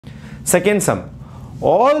Second sum.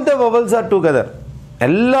 All the vowels are together.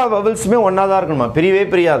 எல்லா vowelsமே ஒண்ணா தான் இருக்கணுமா, பிரியவே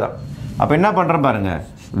பிரியாதா. அப்ப என்ன பண்றோம் பாருங்க,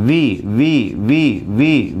 V V V V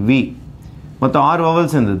V மொத்தம் 6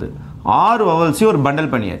 vowels இருந்தது. 6 vowels ஒரு பண்டல்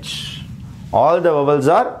பண்ணியாச்சு. All the vowels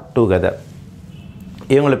are together.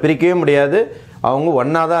 இவங்களை பிரிக்கவே முடியாது, அவங்க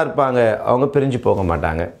ஒண்ணா தான் இருப்பாங்க, அவங்க பிரிஞ்சு போக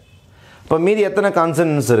மாட்டாங்க. அப்ப மீதி எத்தனை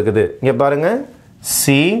கான்சனன்ட்ஸ் இருக்குது இங்க பாருங்க, C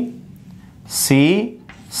C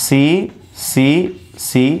C C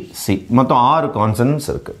C C மொத்தம் 6 கான்சனன்ட்ஸ்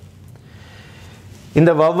இருக்கு.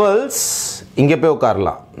 இந்த vowels இங்க போய்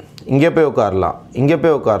உட்காரலாம், இங்க போய் உட்காரலாம், இங்க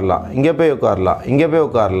போய் உட்காரலாம், இங்க போய் உட்காரலாம், இங்க போய்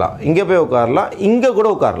உட்காரலாம், இங்க போய் உட்காரலாம், இங்க கூட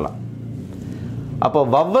உட்காரலாம். அப்போ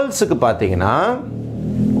vowelsக்கு பாத்தீங்கன்னா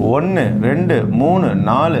 1 2 3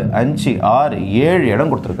 4 5 6 7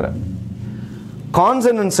 இடம் கொடுத்திருக்கிறேன்.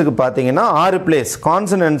 கான்சனன்ட்ஸ்க்கு பாத்தீங்கன்னா 6 பிளேஸ்,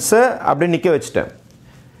 கான்சனன்ட்ஸ் அப்படியே நிக்க வச்சிட்டேன்.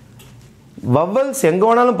 vowels எங்க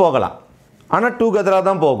வேணாலும் போகலாம், ஆனா டுகெதரா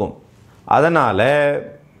தான் போகும். அதனால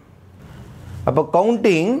அப்ப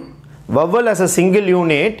counting vowel as a single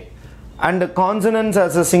unit and consonants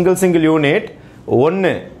as a single unit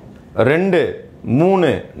 1 2 3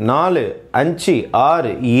 4 5 6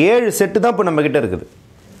 7 set தான் இப்ப நம்ம கிட்ட இருக்குது.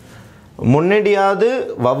 முன்னாடியாவது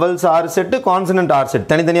vowels 6 செட், consonant 6 செட்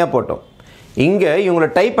தனித்தனியா போட்டோம். இங்க இவங்களை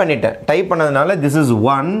டைப் பண்ணிட்டேன். டைப் பண்ணதுனால this is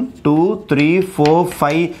 1 2 3 4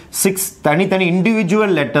 5 6 தனித்தனி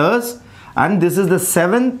individual letters and this is the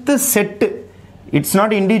 7th set. It's not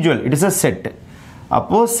individual, it is a set.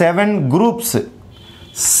 அப்போ 7 groups,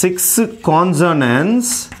 6 consonants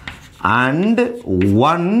and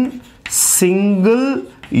 1 single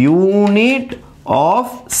unit of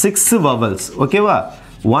 6 vowels. Okay va?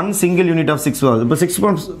 1 single unit of 6 vowels. இப்போ 6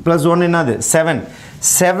 plus 1 என்னது 7.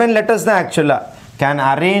 7 letters தான் actually can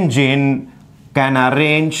arrange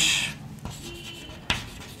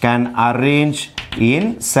in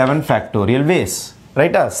 7 factorial ways.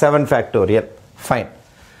 Right? 7 factorial. Fine.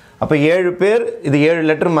 அப்ப 7 பேர், இது 7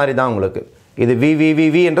 letter மாதிரி தான் உங்களுக்கு. இது V V V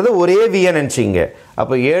V என்றது ஒரே V ன்னு நினைச்சீங்க.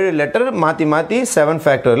 அப்ப 7 லெட்டர் மாத்தி மாத்தி 7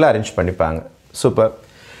 ஃபேக்டோரியல்ல அரேஞ்ச் பண்ணிப்பாங்க. சூப்பர்.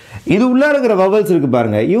 இது உள்ள இருக்கிற vowels இருக்கு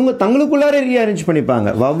பாருங்க, இவங்க தங்களுக்குள்ளாரே ரீஅரேஞ்ச் பண்ணிப்பாங்க.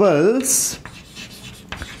 vowels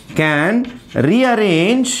can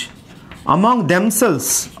rearrange among themselves.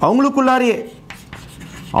 அவங்களுக்குள்ளாரே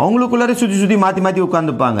சுத்தி மாத்தி மாத்தி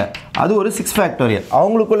உட்கார்ந்துப்பாங்க. அது ஒரு 6 ஃபேக்டோரியல்.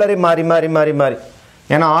 அவங்களுக்குள்ளாரே மாறி மாறி மாறி மாறி,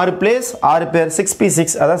 ஏன்னா 6 பிளேஸ் 6 பேர் 6p6,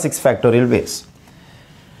 அதான் 6 ஃபேக்டோரியல் வேஸ்.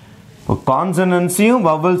 இப்போ கான்சனன்ட்ஸையும்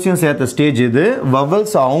வவல்ஸையும் சேர்த்த ஸ்டேஜ் இது,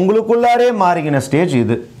 வவல்ஸ் அவங்களுக்குள்ளாரே மாறிக்கின ஸ்டேஜ்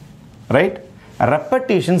இது. ரைட்?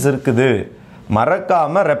 ரெப்படேஷன்ஸ் இருக்குது,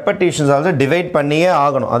 மறக்காம ரெப்படேஷன்ஸ் ஆல்சோ டிவைட் பண்ணியே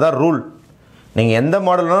ஆகணும், அதான் ரூல். நீங்கள் எந்த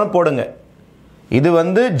மாடல்னாலும் போடுங்க. இது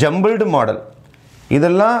வந்து ஜம்பிள்டு மாடல்.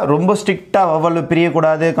 இதெல்லாம் ரொம்ப ஸ்ட்ரிக்டாக வவல்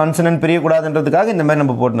பிரியக்கூடாது, கான்சனன்ட் பிரியக்கூடாதுன்றதுக்காக இந்த மாதிரி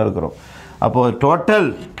நம்ம போட்டுன்னு இருக்கிறோம். அப்போது டோட்டல்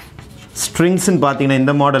strings in பாத்தீங்கன்னா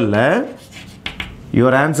இந்த மாடல்ல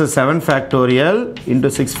your answer 7 factorial into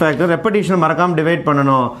 6 factorial. repetition மறக்காம டிவைட்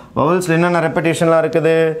பண்ணனும். vowelsல என்னென்ன repetitionலாம்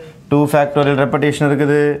இருக்குது, 2 factorial repetition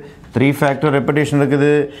இருக்குது, 3 factorial repetition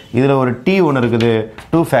இருக்குது, இதுல ஒரு t ஒன்னு இருக்குது,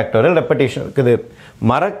 2 factorial repetition இருக்குது.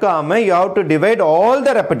 மறக்காம you have to divide all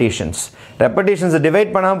the repetitions divide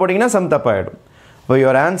பண்ணாம போடிங்கன்னா some தப்பாயிடும். so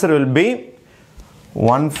your answer will be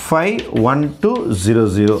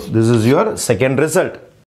 151200. this is your second result.